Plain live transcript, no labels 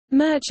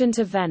merchant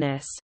of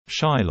Venice.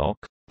 Shylock,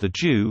 the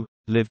Jew,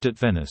 lived at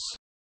Venice.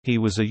 He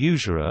was a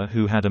usurer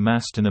who had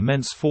amassed an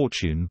immense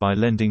fortune by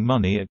lending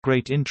money at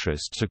great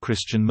interest to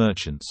Christian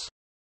merchants.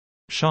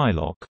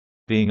 Shylock,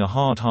 being a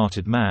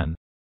hard-hearted man,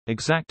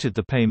 exacted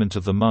the payment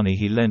of the money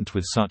he lent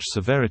with such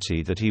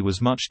severity that he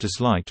was much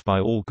disliked by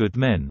all good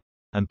men,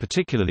 and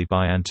particularly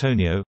by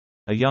Antonio,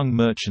 a young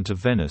merchant of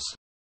Venice.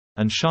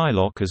 And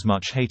Shylock as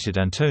much hated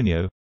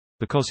Antonio,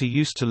 because he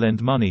used to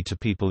lend money to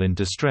people in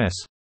distress,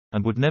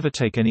 and would never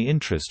take any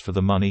interest for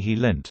the money he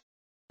lent.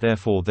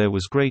 Therefore there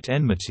was great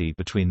enmity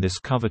between this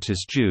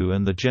covetous Jew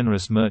and the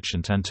generous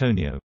merchant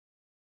Antonio.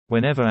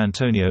 Whenever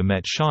Antonio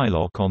met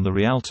Shylock on the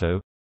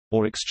Rialto,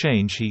 or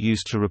exchange, he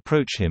used to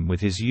reproach him with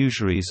his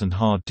usuries and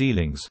hard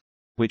dealings,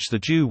 which the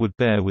Jew would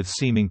bear with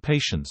seeming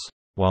patience,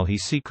 while he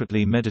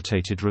secretly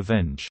meditated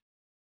revenge.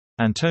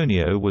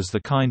 Antonio was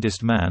the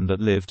kindest man that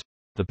lived,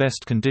 the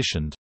best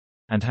conditioned,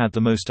 and had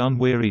the most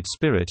unwearied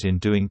spirit in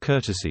doing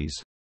courtesies.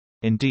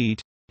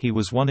 Indeed, he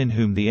was one in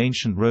whom the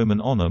ancient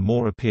Roman honor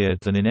more appeared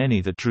than in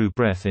any that drew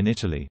breath in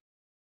Italy.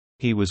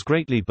 He was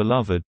greatly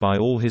beloved by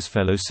all his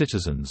fellow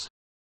citizens.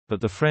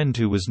 But the friend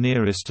who was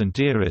nearest and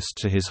dearest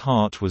to his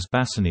heart was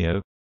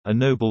Bassanio, a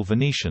noble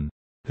Venetian,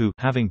 who,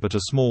 having but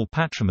a small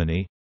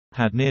patrimony,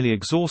 had nearly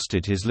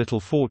exhausted his little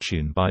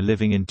fortune by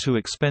living in too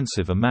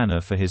expensive a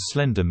manner for his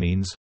slender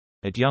means,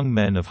 as young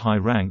men of high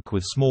rank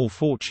with small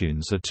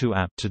fortunes are too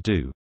apt to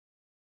do.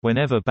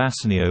 Whenever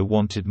Bassanio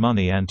wanted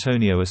money,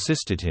 Antonio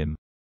assisted him,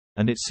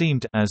 and it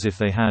seemed as if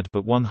they had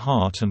but one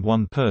heart and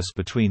one purse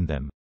between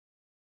them.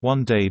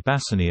 One day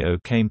Bassanio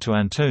came to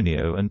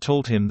Antonio and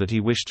told him that he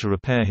wished to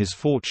repair his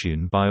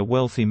fortune by a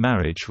wealthy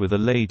marriage with a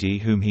lady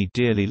whom he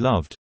dearly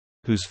loved,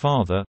 whose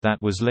father,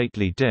 that was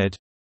lately dead,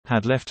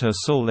 had left her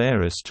sole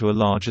heiress to a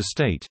large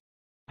estate,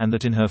 and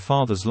that in her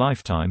father's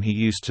lifetime he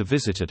used to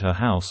visit at her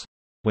house,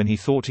 when he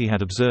thought he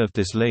had observed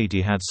this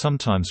lady had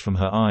sometimes from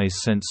her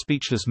eyes sent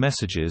speechless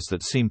messages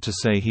that seemed to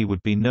say he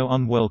would be no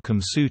unwelcome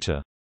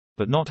suitor.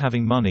 But not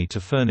having money to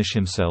furnish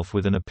himself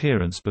with an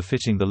appearance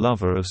befitting the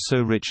lover of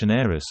so rich an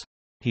heiress,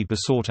 he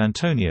besought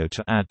Antonio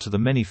to add to the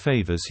many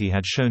favors he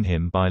had shown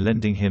him by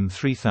lending him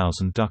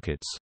 3,000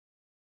 ducats.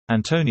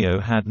 Antonio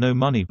had no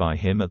money by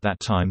him at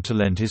that time to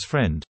lend his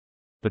friend,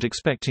 but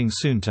expecting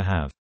soon to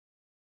have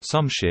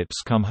some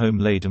ships come home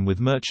laden with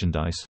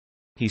merchandise,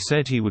 he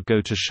said he would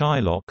go to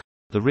Shylock,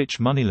 the rich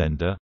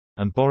moneylender,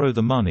 and borrow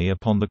the money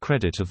upon the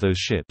credit of those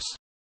ships.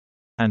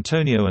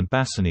 Antonio and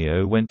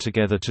Bassanio went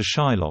together to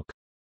Shylock,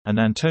 and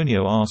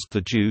Antonio asked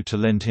the Jew to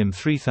lend him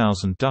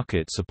 3,000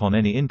 ducats upon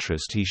any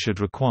interest he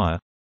should require,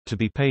 to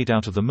be paid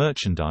out of the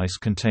merchandise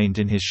contained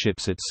in his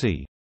ships at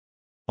sea.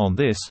 On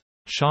this,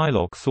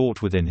 Shylock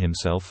thought within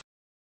himself,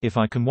 "If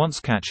I can once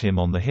catch him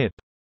on the hip,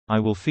 I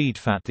will feed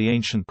fat the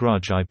ancient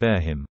grudge I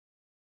bear him.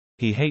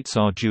 He hates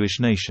our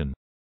Jewish nation.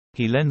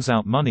 He lends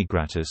out money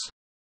gratis,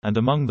 and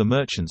among the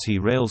merchants he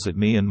rails at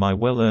me and my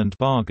well-earned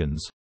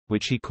bargains,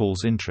 which he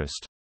calls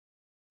interest.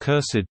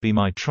 Cursed be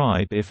my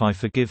tribe if I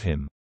forgive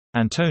him."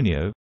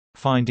 Antonio,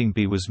 finding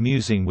B was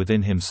musing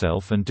within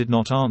himself and did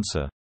not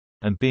answer,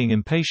 and being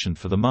impatient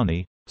for the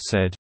money,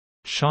 said,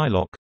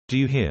 "Shylock, do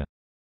you hear?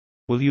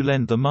 Will you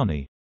lend the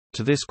money?"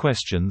 To this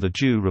question the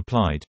Jew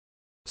replied,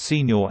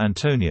 "Signor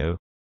Antonio,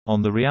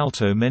 on the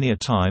Rialto many a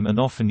time and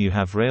often you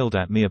have railed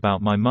at me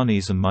about my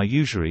moneys and my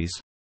usuries,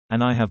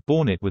 and I have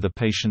borne it with a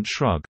patient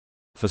shrug,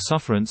 for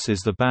sufferance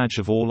is the badge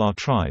of all our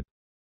tribe.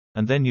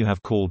 And then you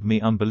have called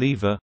me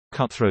unbeliever,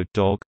 cutthroat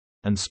dog,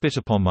 and spit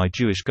upon my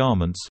Jewish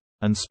garments,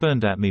 and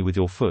spurned at me with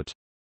your foot,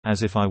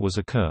 as if I was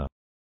a cur.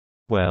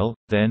 Well,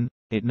 then,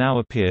 it now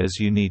appears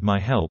you need my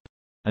help,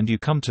 and you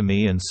come to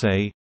me and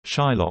say,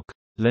 'Shylock,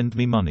 lend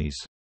me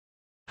monies.'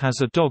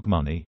 Has a dog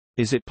money?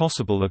 Is it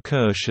possible a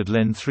cur should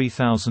lend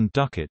 3,000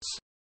 ducats?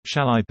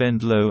 Shall I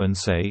bend low and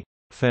say,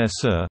 'Fair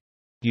sir,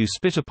 you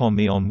spit upon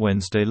me on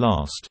Wednesday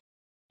last.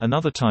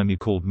 Another time you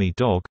called me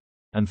dog,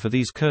 and for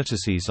these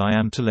courtesies I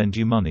am to lend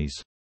you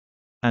monies?"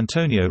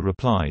 Antonio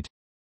replied,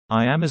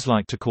 "I am as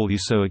like to call you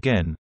so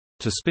again,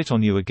 to spit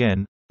on you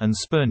again, and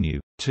spurn you,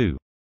 too.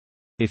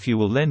 If you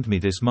will lend me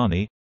this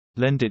money,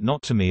 lend it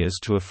not to me as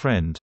to a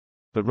friend,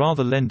 but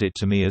rather lend it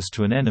to me as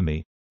to an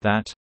enemy,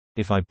 that,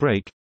 if I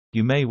break,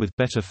 you may with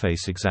better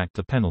face exact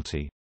the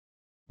penalty."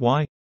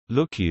 "Why,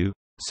 look you,"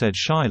 said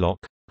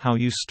Shylock, "how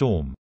you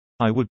storm.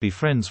 I would be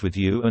friends with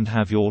you and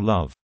have your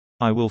love.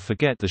 I will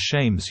forget the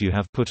shames you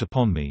have put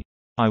upon me.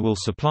 I will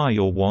supply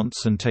your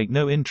wants and take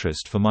no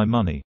interest for my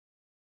money."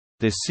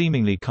 This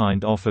seemingly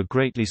kind offer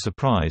greatly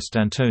surprised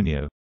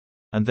Antonio.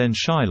 And then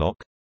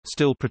Shylock,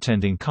 still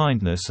pretending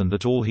kindness and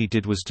that all he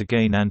did was to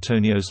gain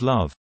Antonio's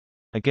love,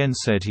 again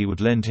said he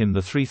would lend him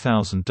the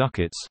 3,000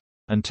 ducats,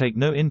 and take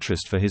no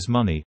interest for his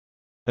money,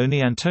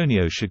 only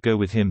Antonio should go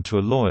with him to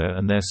a lawyer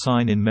and there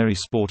sign in merry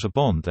sport a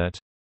bond that,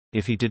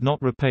 if he did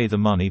not repay the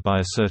money by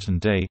a certain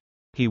day,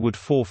 he would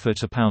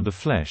forfeit a pound of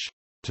flesh,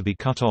 to be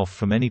cut off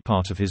from any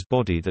part of his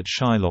body that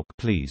Shylock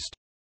pleased.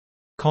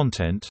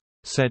 "Content,"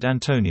 said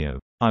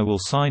Antonio, "I will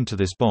sign to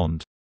this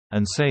bond,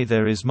 and say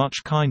there is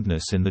much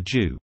kindness in the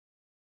Jew."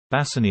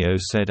 Bassanio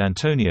said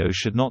Antonio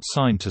should not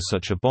sign to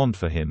such a bond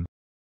for him,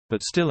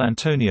 but still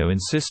Antonio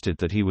insisted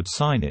that he would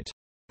sign it,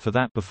 for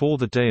that before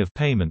the day of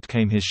payment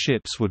came his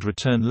ships would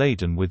return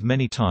laden with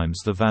many times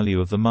the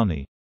value of the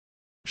money.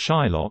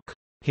 Shylock,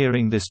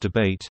 hearing this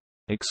debate,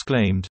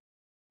 exclaimed,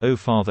 "O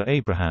Father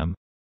Abraham,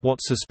 what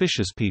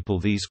suspicious people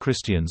these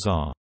Christians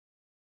are!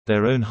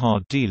 Their own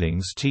hard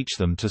dealings teach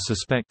them to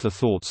suspect the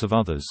thoughts of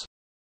others.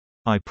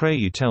 I pray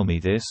you tell me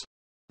this,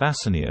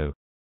 Bassanio.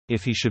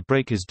 If he should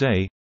break his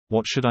day,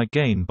 what should I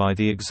gain by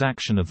the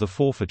exaction of the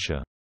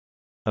forfeiture?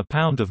 A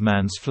pound of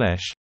man's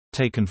flesh,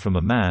 taken from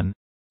a man,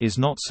 is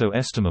not so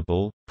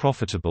estimable,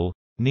 profitable,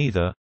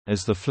 neither,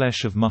 as the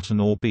flesh of mutton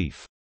or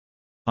beef.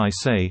 I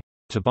say,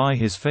 to buy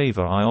his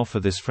favor I offer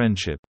this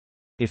friendship.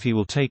 If he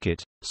will take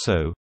it,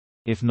 so.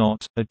 If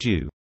not,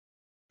 adieu."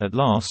 At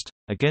last,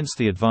 against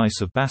the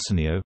advice of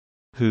Bassanio,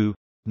 who,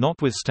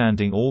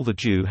 notwithstanding all the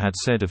Jew had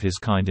said of his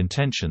kind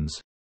intentions,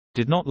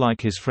 did not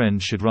like his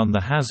friend should run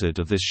the hazard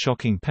of this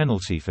shocking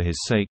penalty for his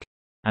sake,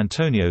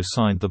 Antonio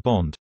signed the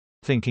bond,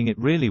 thinking it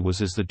really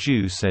was as the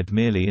Jew said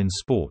merely in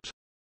sport.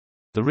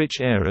 The rich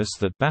heiress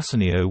that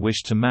Bassanio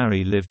wished to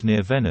marry lived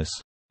near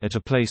Venice, at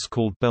a place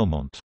called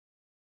Belmont.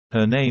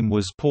 Her name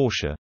was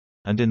Portia,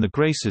 and in the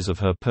graces of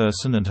her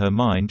person and her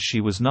mind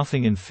she was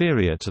nothing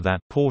inferior to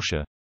that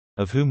Portia,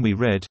 of whom we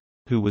read,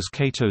 who was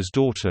Cato's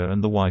daughter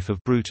and the wife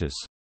of Brutus.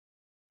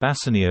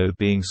 Bassanio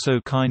being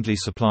so kindly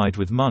supplied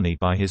with money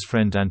by his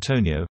friend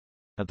Antonio,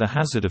 at the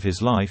hazard of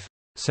his life,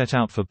 set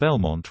out for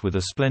Belmont with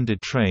a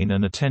splendid train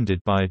and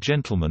attended by a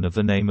gentleman of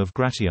the name of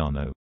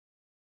Gratiano.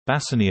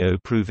 Bassanio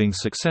proving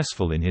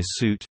successful in his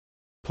suit,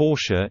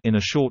 Portia in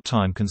a short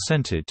time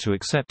consented to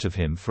accept of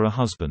him for a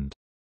husband.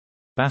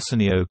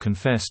 Bassanio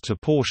confessed to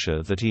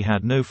Portia that he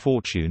had no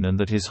fortune and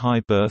that his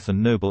high birth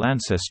and noble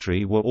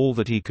ancestry were all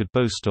that he could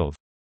boast of.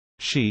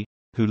 She,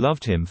 who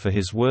loved him for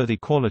his worthy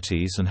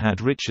qualities and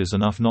had riches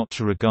enough not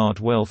to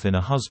regard wealth in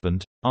a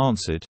husband,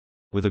 answered,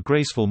 with a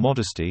graceful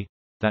modesty,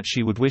 that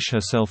she would wish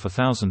herself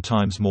 1,000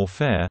 times more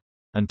fair,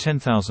 and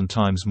 10,000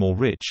 times more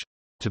rich,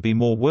 to be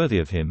more worthy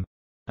of him,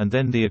 and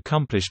then the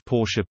accomplished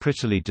Portia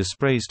prettily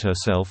dispraised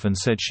herself and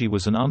said she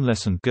was an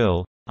unlessoned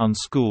girl,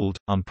 unschooled,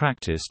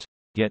 unpracticed,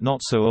 yet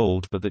not so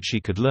old but that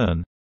she could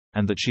learn,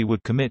 and that she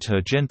would commit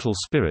her gentle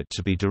spirit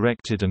to be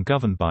directed and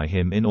governed by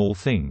him in all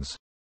things.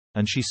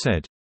 And she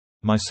said,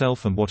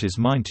 "Myself and what is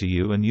mine to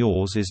you and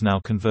yours is now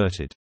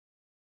converted.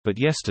 But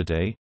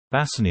yesterday,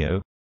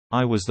 Bassanio,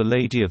 I was the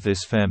lady of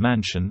this fair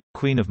mansion,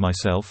 queen of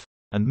myself,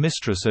 and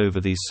mistress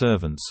over these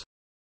servants.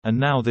 And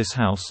now this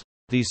house,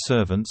 these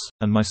servants,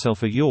 and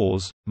myself are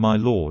yours, my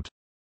lord.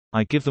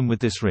 I give them with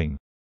this ring,"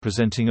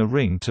 presenting a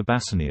ring to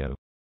Bassanio.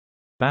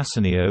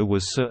 Bassanio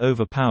was so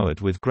overpowered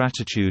with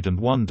gratitude and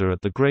wonder at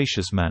the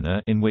gracious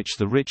manner in which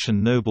the rich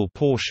and noble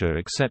Portia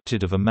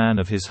accepted of a man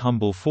of his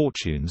humble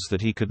fortunes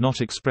that he could not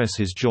express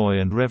his joy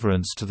and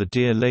reverence to the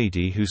dear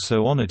lady who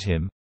so honored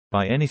him,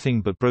 by anything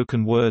but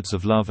broken words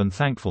of love and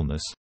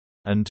thankfulness,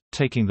 and,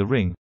 taking the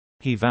ring,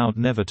 he vowed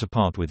never to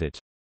part with it.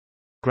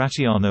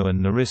 Gratiano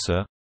and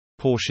Nerissa,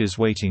 Portia's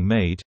waiting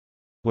maid,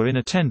 were in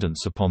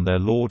attendance upon their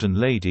lord and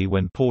lady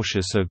when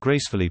Portia so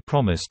gracefully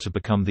promised to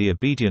become the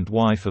obedient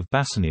wife of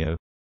Bassanio,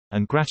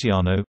 and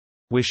Gratiano,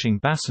 wishing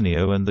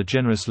Bassanio and the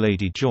generous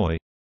lady joy,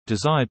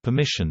 desired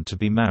permission to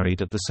be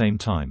married at the same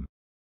time.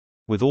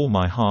 "With all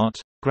my heart,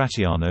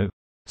 Gratiano,"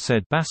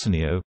 said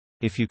Bassanio,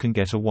 "if you can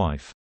get a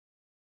wife."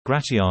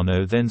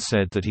 Gratiano then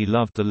said that he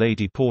loved the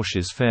lady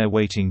Portia's fair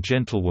waiting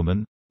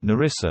gentlewoman,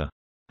 Nerissa,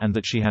 and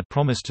that she had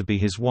promised to be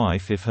his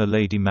wife if her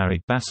lady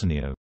married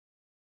Bassanio.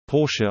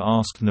 Portia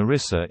asked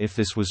Nerissa if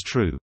this was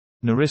true.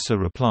 Nerissa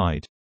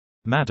replied,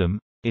 "Madam,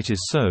 it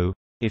is so,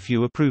 if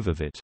you approve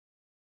of it."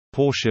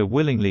 Portia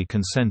willingly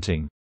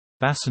consenting,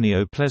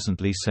 Bassanio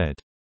pleasantly said,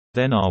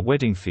 "Then our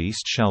wedding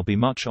feast shall be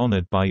much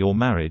honored by your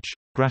marriage,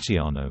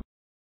 Gratiano."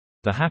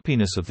 The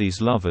happiness of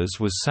these lovers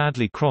was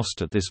sadly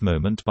crossed at this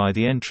moment by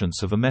the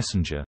entrance of a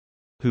messenger,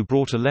 who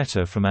brought a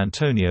letter from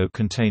Antonio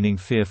containing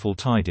fearful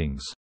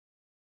tidings.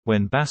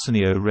 When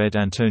Bassanio read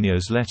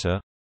Antonio's letter,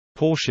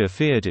 Portia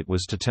feared it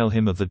was to tell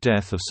him of the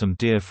death of some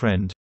dear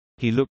friend,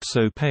 he looked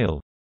so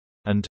pale.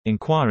 And,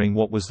 inquiring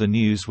what was the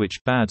news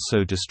which bad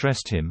so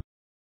distressed him,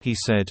 he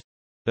said,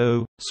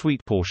 "Oh, sweet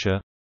Portia,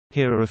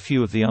 here are a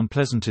few of the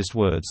unpleasantest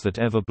words that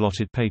ever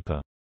blotted paper.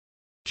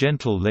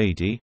 Gentle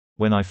lady,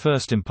 when I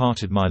first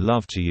imparted my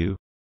love to you,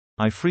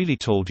 I freely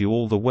told you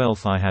all the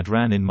wealth I had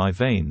ran in my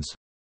veins,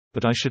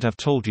 but I should have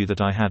told you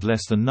that I had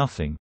less than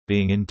nothing,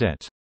 being in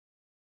debt."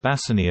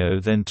 Bassanio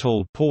then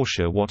told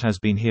Portia what has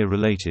been here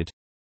related,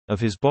 of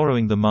his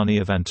borrowing the money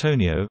of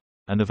Antonio,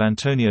 and of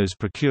Antonio's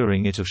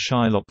procuring it of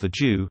Shylock the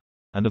Jew,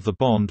 and of the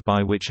bond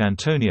by which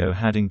Antonio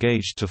had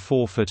engaged to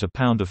forfeit a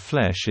pound of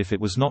flesh if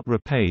it was not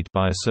repaid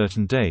by a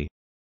certain day.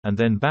 And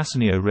then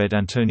Bassanio read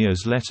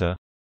Antonio's letter,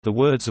 the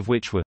words of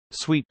which were,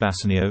 "Sweet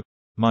Bassanio,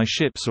 my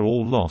ships are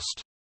all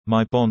lost,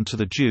 my bond to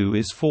the Jew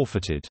is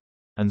forfeited,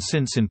 and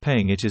since in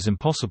paying it is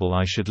impossible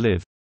I should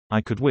live,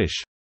 I could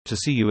wish to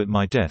see you at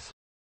my death.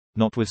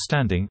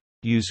 Notwithstanding,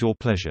 use your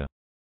pleasure.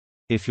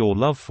 If your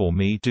love for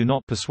me do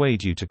not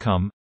persuade you to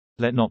come,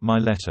 let not my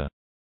letter.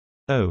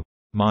 Oh,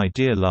 my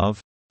dear love,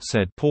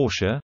 said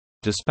Portia,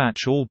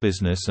 dispatch all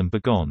business and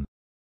begone.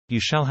 You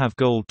shall have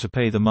gold to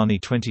pay the money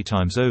 20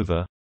 times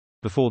over,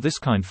 before this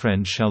kind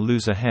friend shall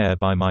lose a hair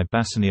by my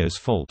Bassanio's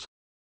fault.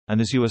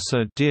 And as you are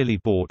so dearly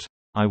bought,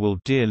 I will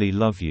dearly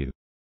love you.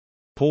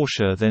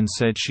 Portia then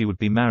said she would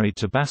be married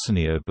to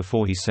Bassanio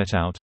before he set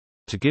out,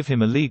 to give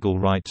him a legal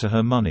right to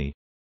her money.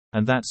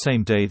 And that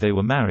same day they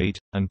were married,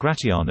 and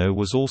Gratiano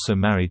was also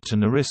married to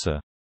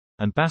Nerissa.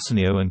 And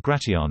Bassanio and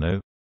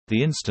Gratiano,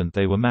 the instant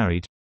they were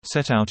married,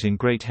 set out in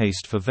great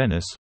haste for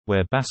Venice,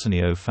 where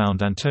Bassanio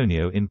found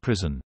Antonio in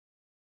prison.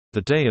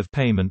 The day of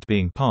payment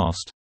being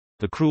past,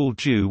 the cruel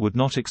Jew would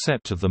not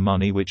accept of the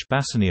money which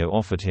Bassanio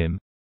offered him,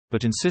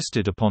 but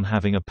insisted upon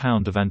having a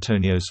pound of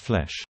Antonio's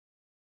flesh.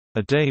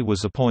 A day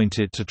was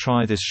appointed to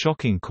try this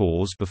shocking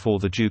cause before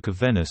the Duke of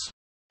Venice,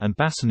 and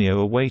Bassanio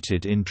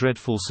awaited in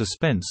dreadful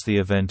suspense the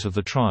event of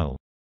the trial.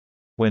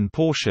 When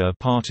Portia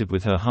parted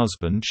with her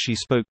husband, she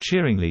spoke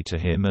cheeringly to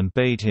him and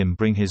bade him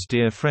bring his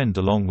dear friend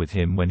along with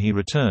him when he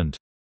returned.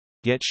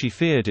 Yet she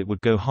feared it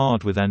would go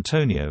hard with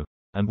Antonio,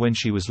 and when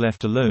she was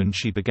left alone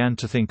she began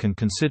to think and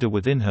consider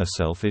within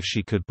herself if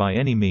she could by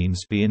any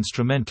means be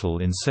instrumental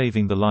in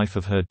saving the life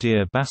of her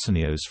dear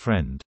Bassanio's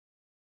friend.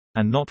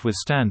 And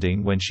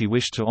notwithstanding when she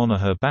wished to honor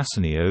her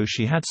Bassanio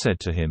she had said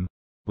to him,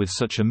 with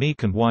such a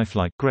meek and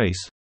wife-like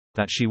grace,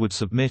 that she would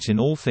submit in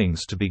all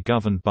things to be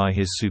governed by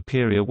his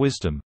superior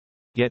wisdom.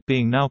 Yet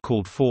being now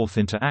called forth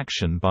into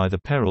action by the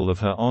peril of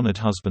her honored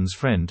husband's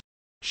friend,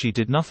 she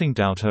did nothing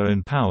doubt her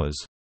own powers,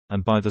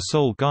 and by the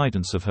sole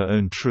guidance of her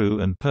own true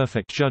and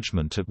perfect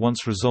judgment at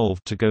once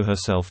resolved to go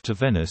herself to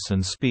Venice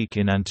and speak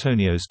in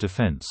Antonio's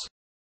defense.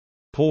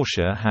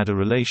 Portia had a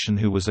relation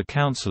who was a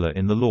counselor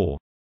in the law.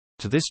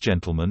 To this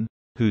gentleman,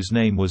 whose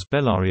name was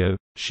Bellario,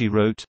 she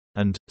wrote,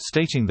 and,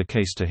 stating the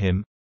case to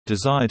him,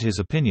 desired his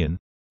opinion,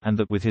 and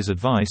that with his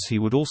advice he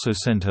would also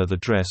send her the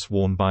dress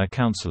worn by a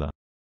counselor.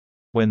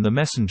 When the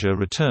messenger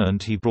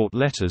returned he brought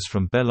letters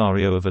from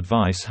Bellario of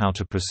advice how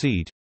to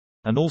proceed,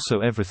 and also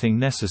everything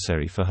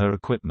necessary for her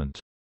equipment.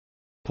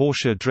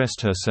 Portia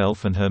dressed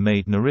herself and her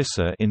maid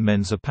Nerissa in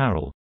men's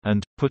apparel,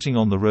 and, putting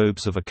on the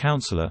robes of a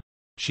counselor,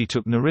 she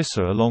took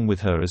Nerissa along with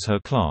her as her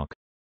clerk.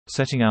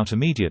 Setting out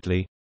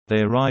immediately,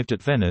 they arrived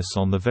at Venice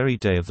on the very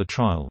day of the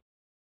trial.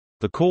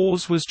 The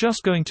cause was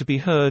just going to be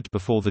heard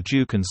before the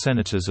Duke and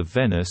Senators of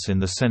Venice in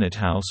the Senate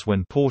House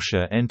when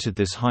Portia entered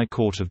this high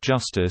court of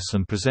justice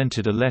and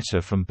presented a letter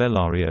from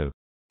Bellario,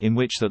 in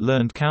which that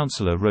learned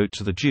counselor wrote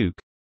to the Duke,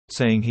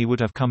 saying he would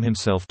have come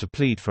himself to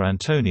plead for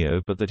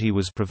Antonio but that he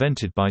was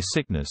prevented by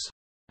sickness,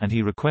 and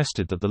he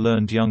requested that the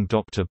learned young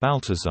Dr.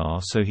 Balthazar,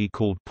 so he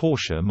called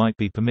Portia, might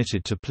be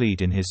permitted to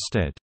plead in his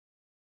stead.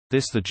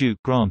 This the Duke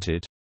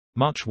granted,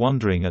 much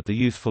wondering at the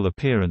youthful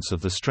appearance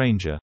of the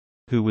stranger,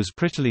 who was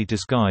prettily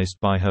disguised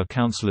by her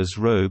counselor's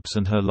robes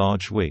and her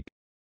large wig.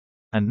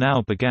 And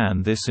now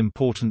began this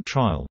important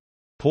trial.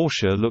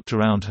 Portia looked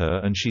around her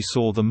and she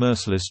saw the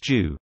merciless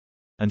Jew.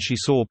 And she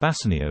saw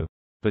Bassanio,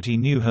 but he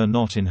knew her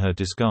not in her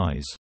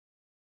disguise.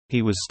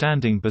 He was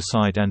standing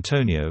beside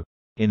Antonio,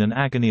 in an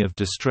agony of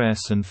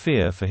distress and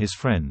fear for his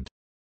friend.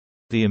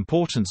 The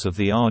importance of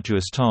the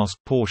arduous task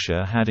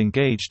Portia had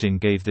engaged in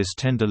gave this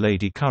tender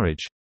lady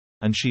courage,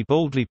 and she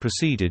boldly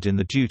proceeded in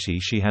the duty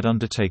she had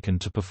undertaken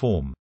to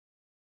perform.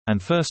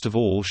 And first of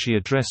all she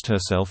addressed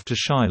herself to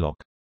Shylock.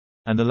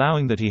 And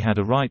allowing that he had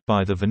a right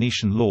by the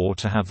Venetian law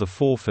to have the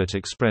forfeit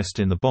expressed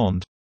in the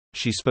bond,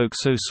 she spoke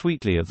so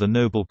sweetly of the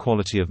noble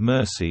quality of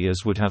mercy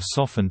as would have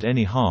softened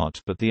any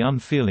heart but the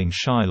unfeeling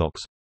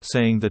Shylock's,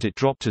 saying that it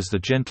dropped as the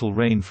gentle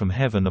rain from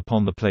heaven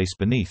upon the place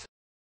beneath.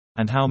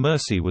 And how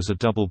mercy was a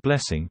double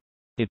blessing,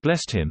 it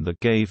blessed him that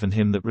gave and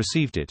him that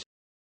received it.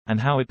 And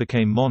how it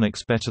became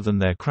monarchs better than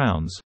their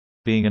crowns,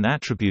 being an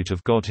attribute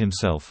of God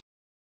himself.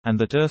 And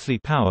that earthly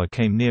power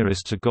came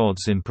nearest to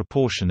God's in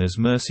proportion as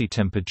mercy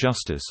tempered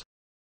justice.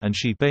 And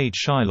she bade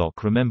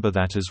Shylock remember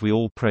that as we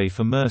all pray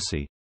for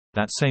mercy,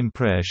 that same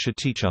prayer should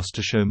teach us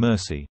to show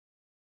mercy.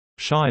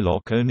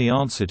 Shylock only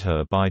answered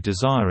her by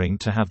desiring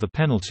to have the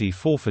penalty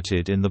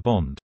forfeited in the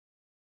bond.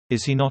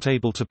 "Is he not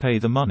able to pay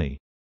the money?"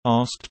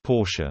 asked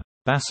Portia.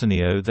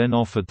 Bassanio then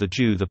offered the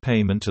Jew the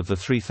payment of the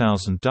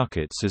 3,000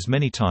 ducats as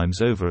many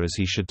times over as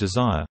he should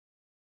desire,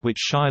 which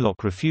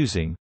Shylock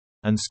refusing,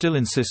 and still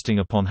insisting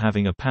upon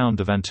having a pound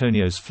of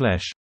Antonio's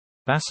flesh,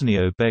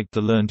 Bassanio begged the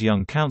learned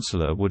young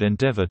counselor would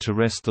endeavor to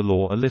wrest the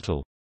law a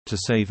little, to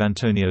save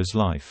Antonio's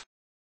life.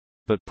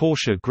 But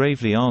Portia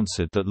gravely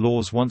answered that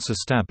laws once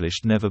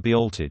established never be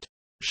altered.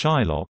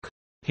 Shylock,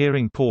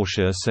 hearing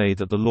Portia say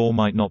that the law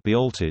might not be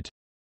altered,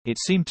 it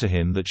seemed to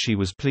him that she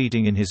was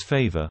pleading in his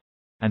favor,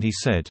 and he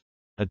said,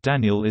 "A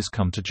Daniel is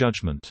come to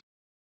judgment.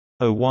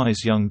 O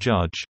wise young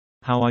judge,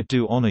 how I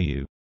do honor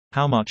you!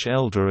 How much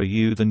elder are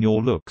you than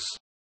your looks?"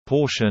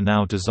 Portia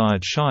now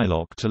desired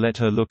Shylock to let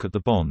her look at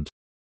the bond,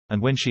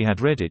 and when she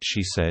had read it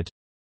she said,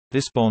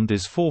 "This bond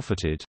is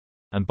forfeited,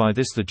 and by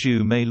this the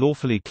Jew may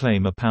lawfully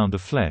claim a pound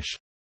of flesh,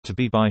 to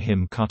be by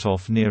him cut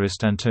off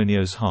nearest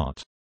Antonio's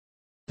heart."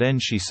 Then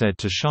she said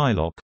to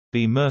Shylock,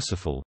 "Be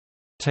merciful.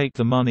 Take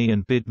the money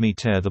and bid me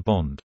tear the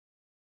bond."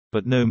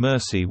 But no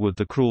mercy would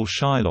the cruel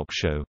Shylock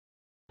show.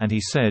 And he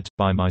said,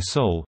 "By my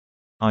soul,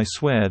 I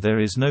swear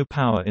there is no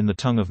power in the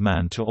tongue of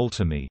man to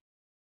alter me."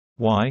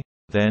 "Why,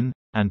 then,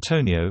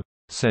 Antonio,"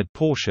 said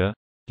Portia,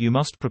 "you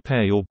must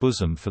prepare your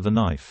bosom for the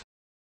knife."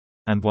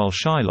 And while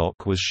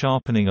Shylock was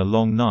sharpening a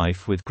long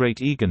knife with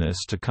great eagerness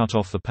to cut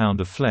off the pound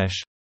of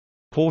flesh,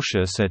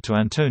 Portia said to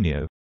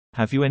Antonio,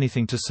 "Have you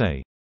anything to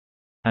say?"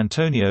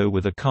 Antonio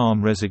with a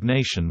calm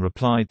resignation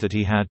replied that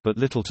he had but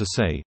little to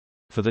say,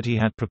 for that he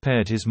had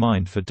prepared his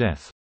mind for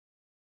death.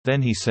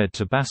 Then he said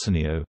to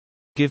Bassanio,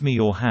 "Give me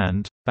your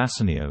hand,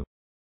 Bassanio.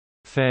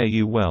 Fare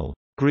you well.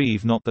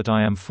 Grieve not that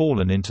I am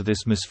fallen into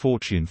this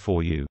misfortune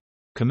for you.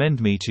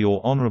 Commend me to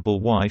your honorable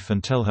wife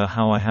and tell her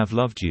how I have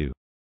loved you."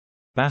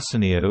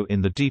 Bassanio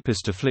in the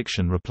deepest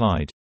affliction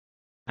replied,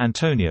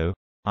 "Antonio,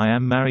 I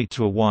am married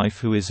to a wife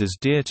who is as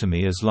dear to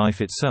me as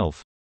life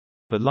itself.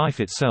 But life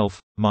itself,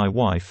 my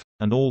wife,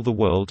 and all the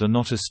world are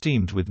not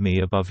esteemed with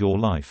me above your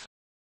life.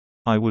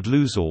 I would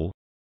lose all,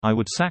 I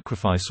would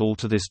sacrifice all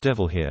to this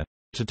devil here,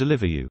 to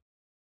deliver you."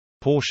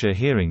 Portia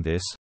hearing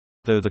this,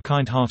 though the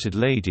kind-hearted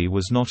lady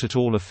was not at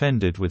all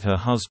offended with her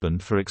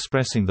husband for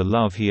expressing the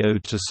love he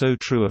owed to so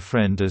true a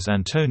friend as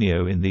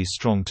Antonio in these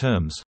strong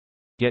terms,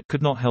 yet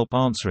could not help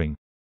answering,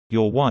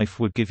 "Your wife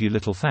would give you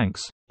little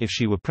thanks, if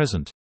she were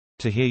present,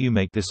 to hear you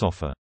make this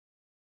offer."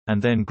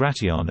 And then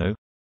Gratiano,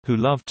 who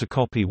loved to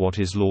copy what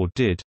his lord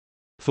did,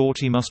 thought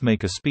he must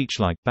make a speech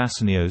like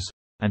Bassanio's,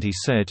 and he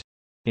said,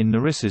 in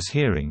Nerissa's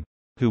hearing,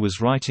 who was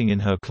writing in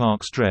her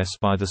clerk's dress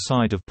by the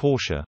side of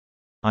Portia,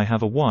 "I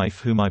have a wife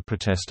whom I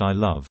protest I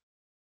love.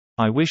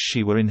 I wish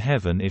she were in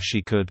heaven if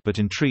she could but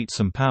entreat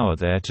some power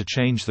there to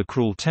change the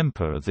cruel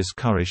temper of this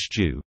currish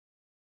Jew.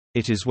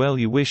 It is well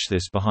you wish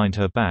this behind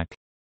her back,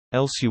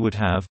 else you would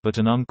have but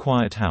an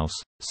unquiet house,"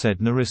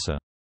 said Nerissa.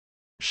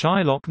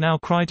 Shylock now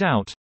cried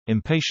out,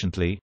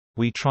 impatiently,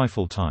 "We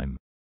trifle time.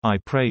 I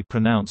pray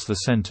pronounce the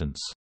sentence."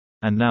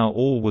 And now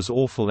all was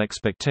awful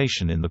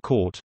expectation in the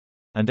court,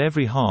 and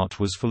every heart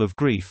was full of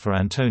grief for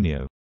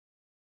Antonio.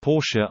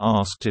 Portia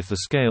asked if the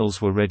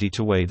scales were ready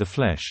to weigh the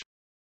flesh.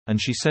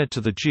 And she said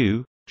to the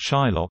Jew,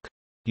 "Shylock,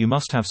 you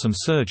must have some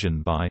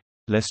surgeon by,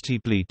 lest he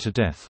bleed to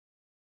death."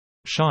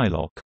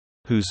 Shylock,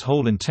 whose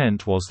whole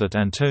intent was that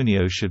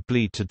Antonio should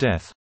bleed to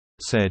death,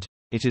 said,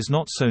 "It is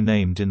not so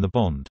named in the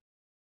bond."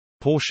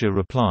 Portia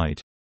replied,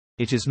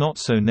 "It is not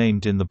so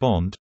named in the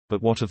bond,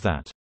 but what of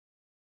that?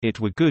 It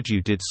were good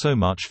you did so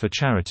much for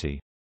charity."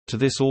 To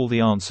this all the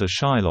answer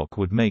Shylock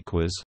would make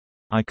was,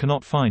 "I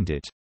cannot find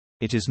it.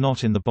 It is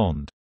not in the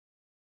bond."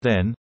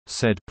 "Then,"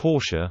 said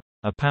Portia,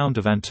 "a pound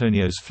of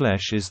Antonio's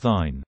flesh is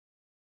thine.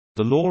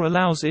 The law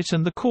allows it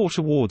and the court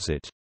awards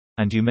it.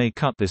 And you may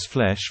cut this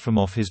flesh from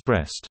off his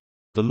breast.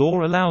 The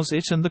law allows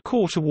it and the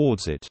court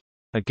awards it."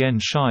 Again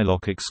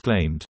Shylock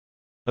exclaimed,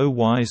 "O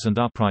wise and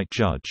upright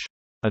judge!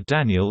 A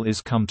Daniel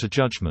is come to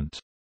judgment."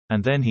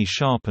 And then he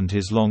sharpened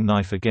his long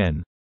knife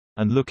again,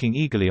 and looking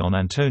eagerly on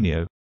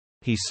Antonio,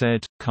 he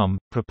said, "Come,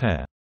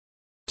 prepare."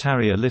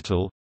 "Tarry a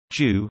little,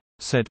 Jew,"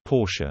 said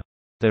Portia.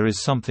 "There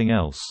is something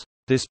else.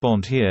 This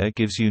bond here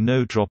gives you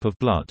no drop of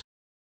blood.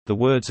 The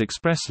words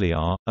expressly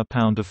are, a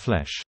pound of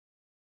flesh.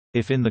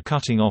 If in the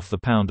cutting off the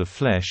pound of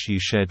flesh you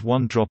shed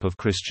 1 drop of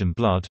Christian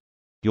blood,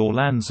 your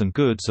lands and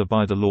goods are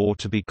by the law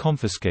to be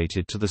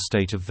confiscated to the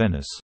state of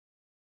Venice."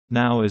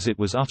 Now as it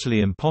was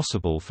utterly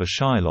impossible for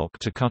Shylock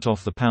to cut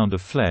off the pound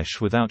of flesh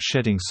without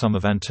shedding some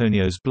of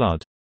Antonio's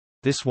blood,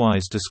 this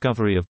wise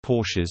discovery of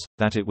Portia's,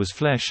 that it was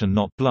flesh and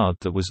not blood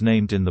that was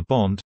named in the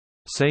bond,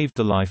 saved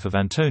the life of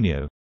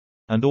Antonio,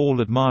 and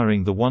all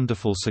admiring the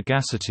wonderful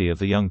sagacity of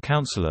the young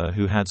counselor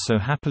who had so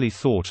happily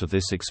thought of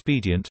this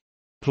expedient,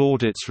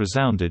 plaudits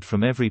resounded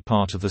from every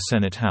part of the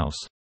Senate house,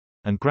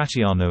 and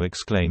Gratiano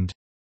exclaimed,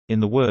 in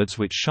the words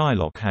which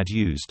Shylock had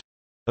used,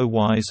 "O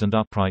wise and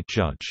upright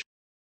judge!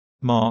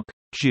 Mark,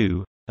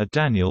 Jew, a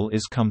Daniel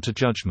is come to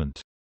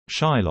judgment."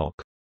 Shylock,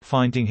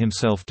 finding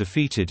himself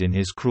defeated in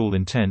his cruel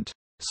intent,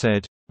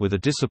 said, with a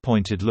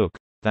disappointed look,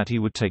 that he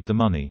would take the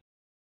money.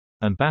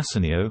 And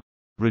Bassanio,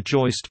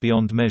 rejoiced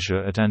beyond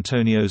measure at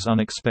Antonio's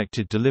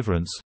unexpected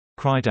deliverance,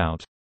 cried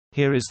out,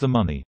 "Here is the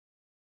money."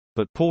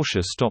 But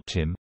Portia stopped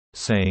him,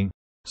 saying,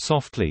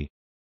 "Softly,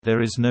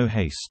 there is no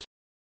haste.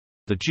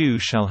 The Jew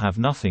shall have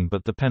nothing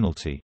but the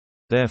penalty.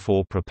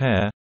 Therefore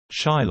prepare,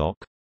 Shylock,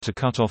 to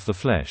cut off the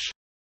flesh.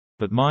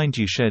 But mind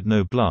you shed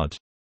no blood,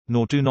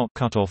 nor do not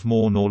cut off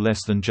more nor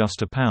less than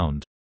just a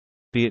pound,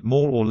 be it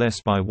more or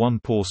less by 1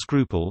 poor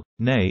scruple,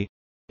 nay,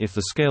 if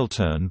the scale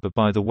turn but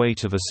by the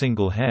weight of a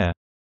single hair,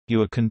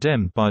 you are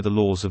condemned by the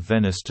laws of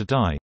Venice to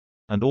die,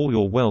 and all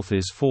your wealth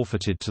is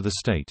forfeited to the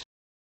state."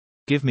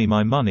 "Give me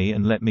my money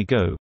and let me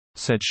go,"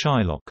 said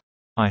Shylock.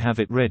 "I have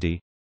it ready,"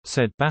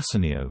 said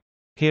Bassanio.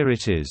 "Here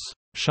it is."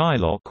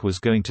 Shylock was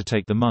going to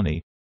take the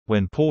money,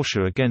 when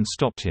Portia again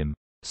stopped him,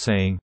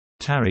 saying,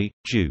 "Tarry,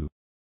 Jew.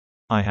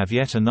 I have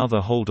yet another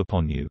hold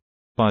upon you.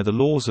 By the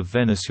laws of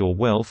Venice your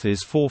wealth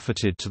is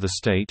forfeited to the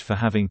state for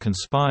having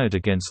conspired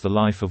against the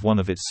life of one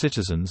of its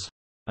citizens,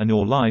 and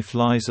your life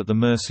lies at the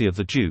mercy of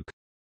the Duke.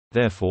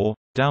 Therefore,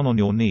 down on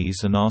your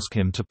knees and ask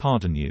him to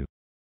pardon you."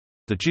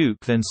 The Duke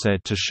then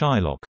said to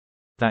Shylock,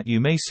 "That you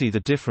may see the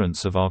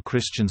difference of our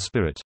Christian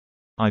spirit,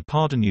 I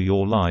pardon you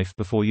your life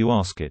before you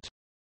ask it.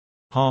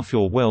 Half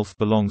your wealth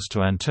belongs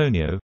to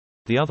Antonio,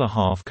 the other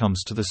half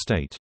comes to the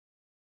state."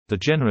 The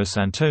generous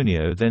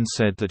Antonio then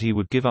said that he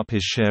would give up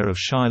his share of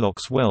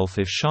Shylock's wealth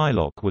if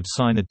Shylock would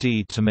sign a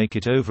deed to make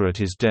it over at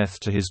his death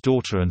to his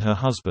daughter and her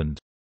husband.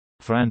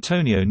 For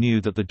Antonio knew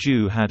that the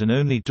Jew had an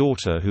only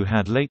daughter who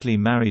had lately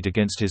married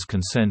against his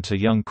consent a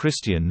young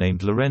Christian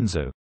named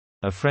Lorenzo,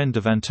 a friend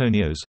of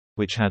Antonio's,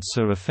 which had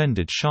so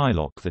offended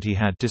Shylock that he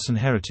had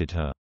disinherited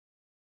her.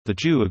 The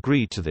Jew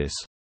agreed to this,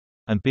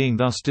 and being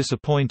thus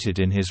disappointed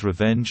in his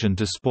revenge and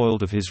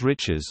despoiled of his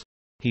riches,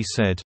 he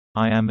said,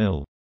 "I am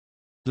ill.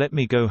 Let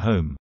me go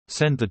home,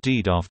 send the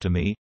deed after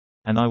me,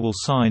 and I will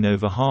sign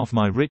over half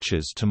my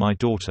riches to my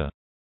daughter."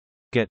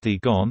 "Get thee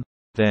gone,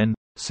 then,"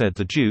 said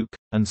the Duke,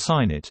 "and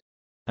sign it.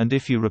 And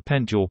if you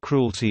repent your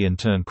cruelty and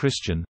turn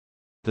Christian,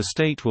 the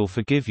state will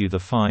forgive you the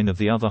fine of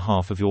the other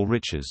half of your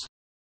riches."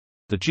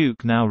 The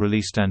Duke now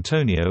released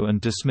Antonio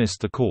and dismissed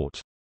the court.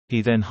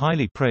 He then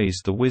highly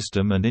praised the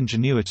wisdom and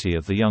ingenuity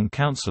of the young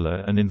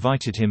counselor and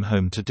invited him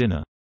home to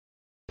dinner.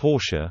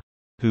 Portia,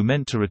 who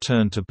meant to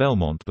return to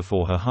Belmont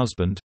before her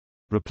husband,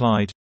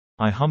 replied,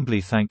 "I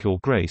humbly thank your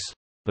grace,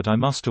 but I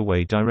must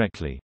away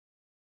directly."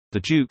 The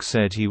Duke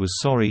said he was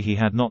sorry he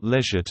had not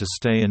leisure to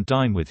stay and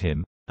dine with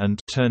him, and,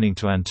 turning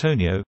to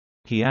Antonio,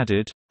 he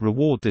added,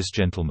 "Reward this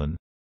gentleman,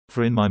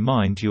 for in my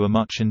mind you are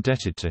much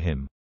indebted to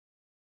him."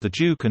 The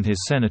Duke and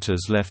his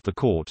senators left the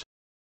court,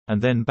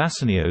 and then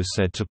Bassanio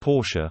said to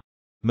Portia,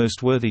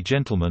 "Most worthy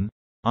gentleman,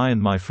 I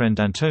and my friend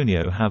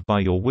Antonio have by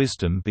your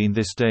wisdom been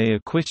this day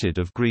acquitted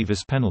of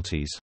grievous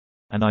penalties,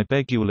 and I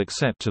beg you will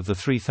accept of the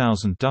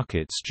 3,000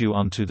 ducats due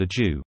unto the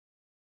Jew.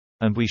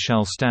 And we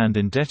shall stand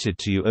indebted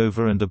to you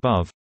over and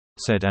above,"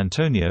 said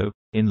Antonio,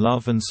 "in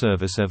love and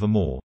service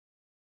evermore."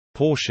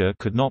 Portia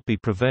could not be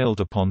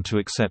prevailed upon to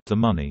accept the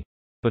money.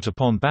 But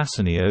upon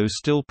Bassanio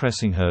still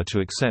pressing her to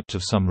accept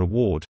of some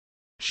reward,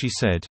 she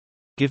said,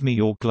 "Give me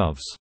your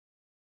gloves.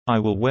 I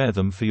will wear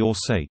them for your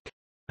sake."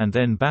 And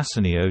then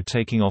Bassanio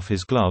taking off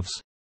his gloves,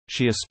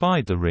 she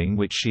espied the ring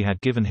which she had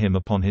given him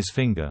upon his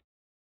finger.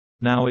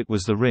 Now it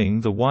was the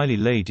ring the wily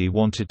lady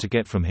wanted to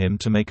get from him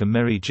to make a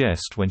merry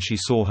jest when she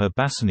saw her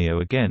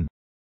Bassanio again,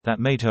 that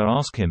made her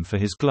ask him for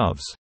his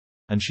gloves.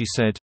 And she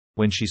said,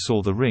 when she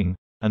saw the ring,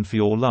 "And for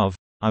your love,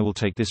 I will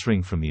take this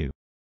ring from you."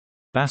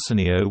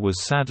 Bassanio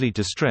was sadly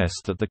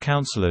distressed that the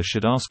counselor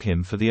should ask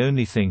him for the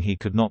only thing he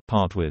could not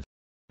part with,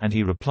 and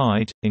he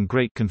replied, in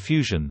great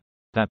confusion,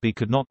 that he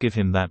could not give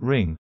him that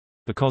ring,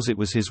 because it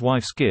was his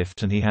wife's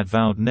gift and he had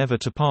vowed never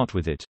to part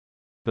with it,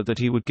 but that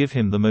he would give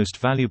him the most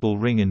valuable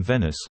ring in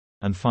Venice,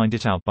 and find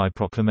it out by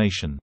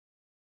proclamation.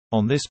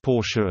 On this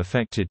Portia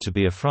affected to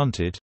be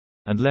affronted,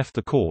 and left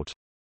the court,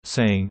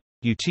 saying,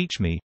 "You teach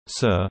me,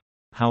 sir,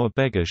 how a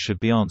beggar should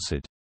be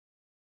answered."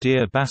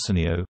 "Dear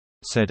Bassanio,"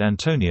 said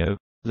Antonio,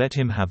 "let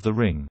him have the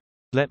ring.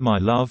 Let my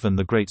love and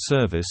the great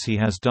service he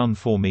has done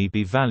for me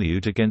be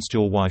valued against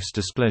your wife's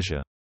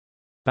displeasure."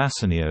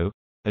 Bassanio,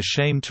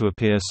 ashamed to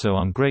appear so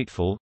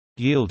ungrateful,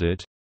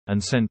 yielded,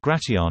 and sent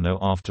Gratiano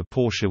after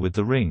Portia with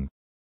the ring.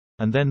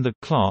 And then the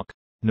clerk,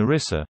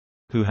 Nerissa,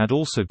 who had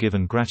also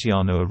given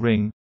Gratiano a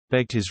ring,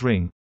 begged his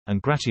ring,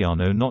 and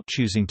Gratiano, not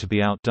choosing to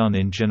be outdone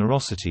in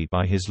generosity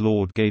by his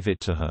lord, gave it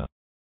to her.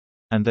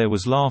 And there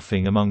was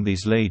laughing among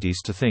these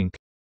ladies to think,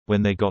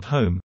 when they got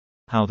home,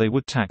 how they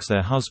would tax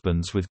their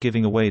husbands with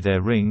giving away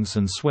their rings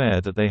and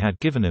swear that they had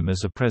given him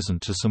as a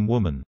present to some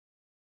woman.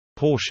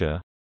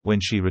 Portia, when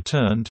she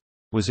returned,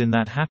 was in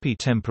that happy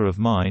temper of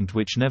mind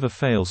which never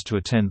fails to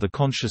attend the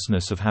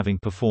consciousness of having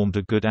performed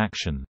a good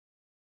action.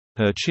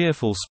 Her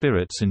cheerful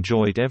spirits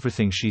enjoyed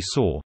everything she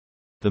saw.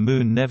 The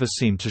moon never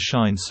seemed to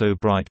shine so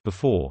bright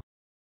before.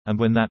 And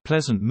when that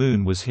pleasant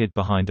moon was hid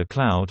behind a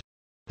cloud,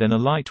 then a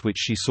light which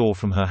she saw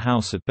from her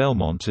house at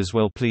Belmont as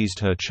well pleased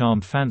her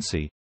charmed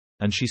fancy,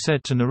 and she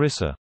said to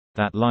Nerissa,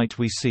 "That light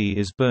we see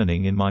is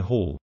burning in my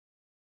hall.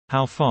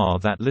 How far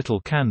that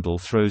little candle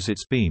throws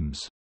its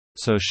beams!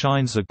 So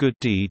shines a good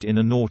deed in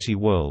a naughty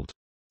world."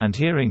 And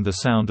hearing the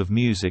sound of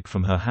music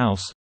from her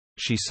house,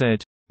 she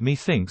said,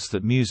 "Methinks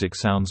that music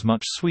sounds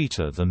much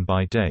sweeter than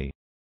by day."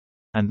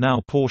 And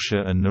now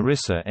Portia and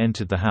Nerissa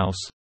entered the house,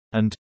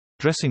 and,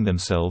 dressing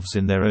themselves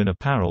in their own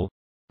apparel,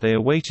 they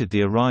awaited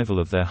the arrival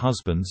of their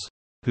husbands,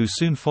 who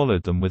soon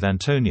followed them with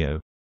Antonio,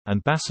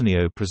 and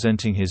Bassanio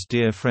presenting his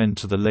dear friend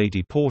to the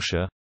lady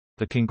Portia.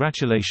 The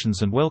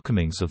congratulations and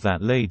welcomings of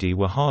that lady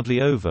were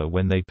hardly over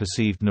when they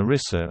perceived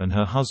Nerissa and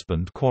her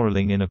husband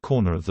quarreling in a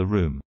corner of the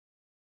room.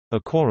 "A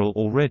quarrel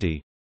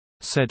already?"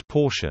 said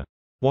Portia.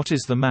 "What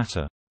is the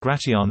matter?"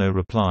 Gratiano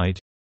replied,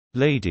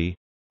 "Lady,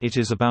 it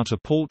is about a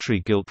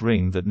paltry gilt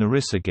ring that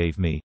Nerissa gave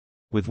me,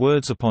 with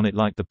words upon it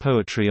like the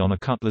poetry on a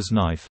cutler's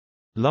knife,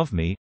 'Love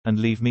me, and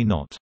leave me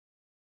not.'"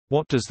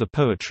 "What does the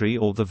poetry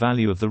or the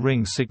value of the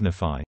ring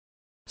signify?"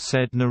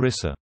 said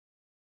Nerissa.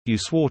 "You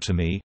swore to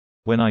me,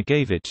 when I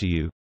gave it to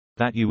you,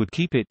 that you would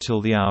keep it till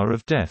the hour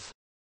of death,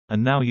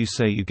 and now you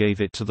say you gave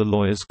it to the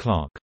lawyer's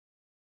clerk."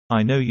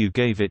 "I know you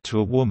gave it to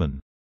a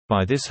woman."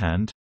 "By this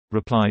hand,"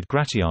 replied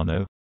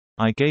Gratiano,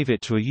 "I gave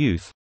it to a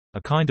youth,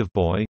 a kind of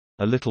boy,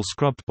 a little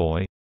scrubbed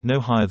boy, no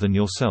higher than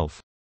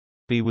yourself."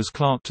 B was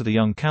clerk to the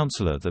young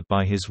counselor that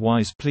by his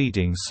wise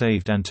pleading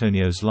saved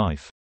Antonio's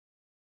life.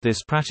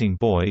 This prating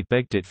boy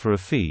begged it for a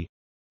fee,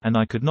 and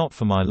I could not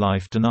for my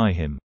life deny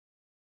him.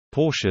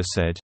 Portia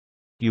said,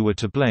 "You were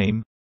to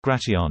blame,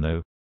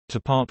 Gratiano, to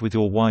part with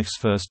your wife's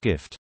first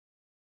gift.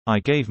 I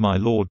gave my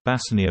lord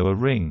Bassanio a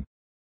ring,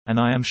 and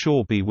I am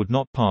sure B would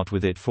not part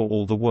with it for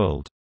all the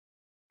world."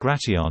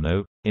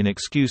 Gratiano, in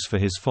excuse for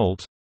his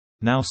fault,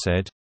 now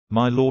said,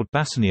 "My lord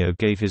Bassanio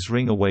gave his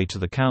ring away to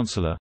the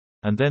counselor,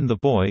 and then the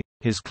boy,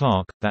 his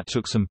clerk, that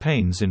took some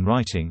pains in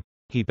writing,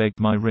 he begged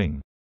my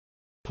ring."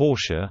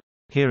 Portia,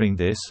 hearing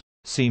this,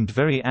 seemed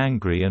very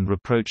angry and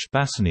reproached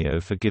Bassanio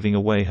for giving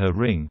away her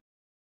ring,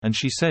 and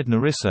she said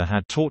Nerissa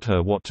had taught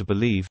her what to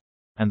believe,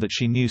 and that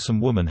she knew some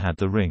woman had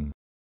the ring.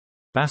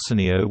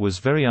 Bassanio was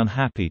very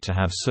unhappy to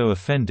have so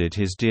offended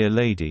his dear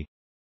lady,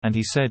 and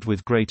he said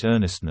with great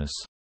earnestness,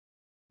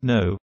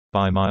 "No,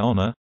 by my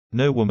honor,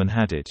 no woman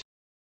had it,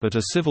 but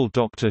a civil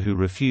doctor who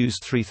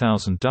refused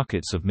 3,000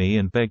 ducats of me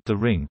and begged the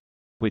ring,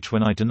 which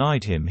when I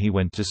denied him he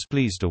went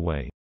displeased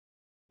away.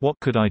 What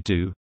could I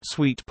do,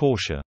 sweet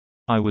Portia?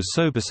 I was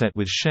so beset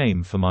with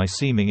shame for my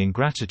seeming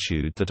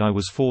ingratitude that I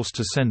was forced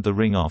to send the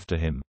ring after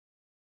him.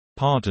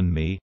 Pardon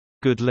me,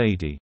 good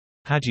lady.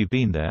 Had you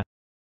been there,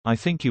 I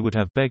think you would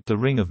have begged the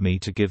ring of me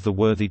to give the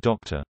worthy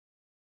doctor."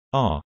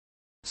 "Ah,"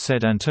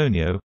 said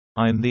Antonio,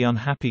 "I am the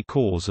unhappy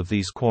cause of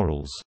these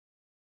quarrels."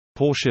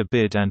 Portia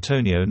bid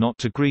Antonio not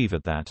to grieve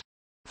at that,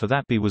 for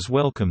that B was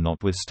welcome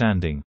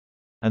notwithstanding.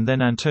 And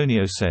then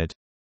Antonio said,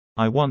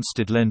 "I once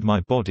did lend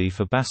my body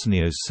for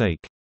Bassanio's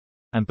sake,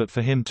 and but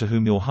for him to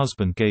whom your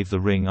husband gave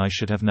the ring I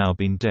should have now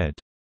been dead.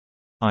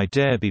 I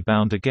dare be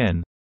bound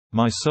again,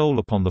 my soul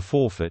upon the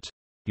forfeit,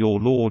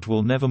 your lord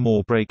will never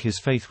more break his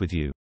faith with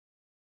you."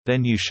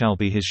 "Then you shall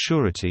be his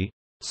surety,"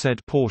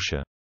 said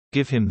Portia.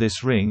 "Give him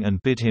this ring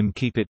and bid him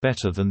keep it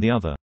better than the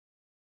other."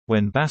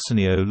 When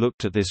Bassanio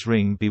looked at this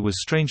ring B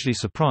was strangely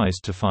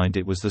surprised to find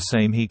it was the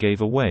same he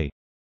gave away,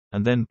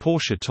 and then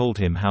Portia told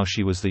him how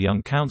she was the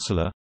young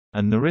counselor,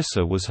 and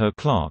Nerissa was her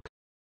clerk,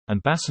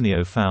 and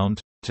Bassanio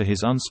found, to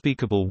his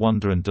unspeakable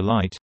wonder and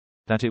delight,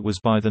 that it was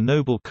by the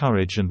noble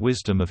courage and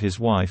wisdom of his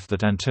wife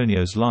that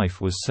Antonio's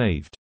life was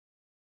saved.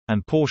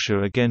 And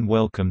Portia again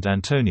welcomed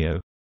Antonio,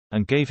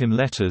 and gave him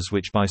letters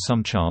which by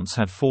some chance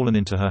had fallen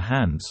into her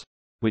hands,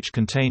 which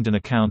contained an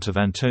account of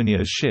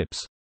Antonio's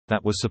ships,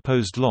 that were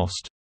supposed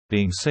lost,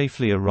 being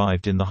safely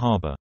arrived in the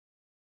harbor.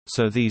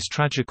 So these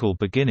tragical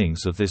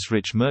beginnings of this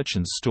rich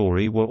merchant's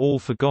story were all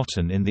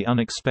forgotten in the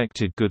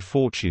unexpected good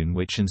fortune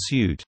which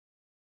ensued,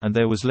 and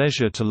there was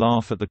leisure to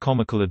laugh at the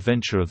comical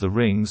adventure of the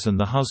rings and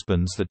the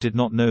husbands that did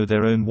not know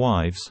their own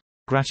wives,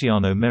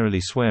 Gratiano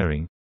merrily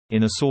swearing,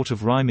 in a sort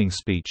of rhyming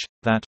speech,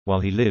 that, while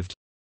he lived,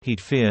 he'd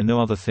fear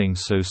no other thing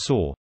so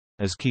sore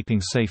as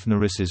keeping safe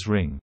Nerissa's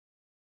ring.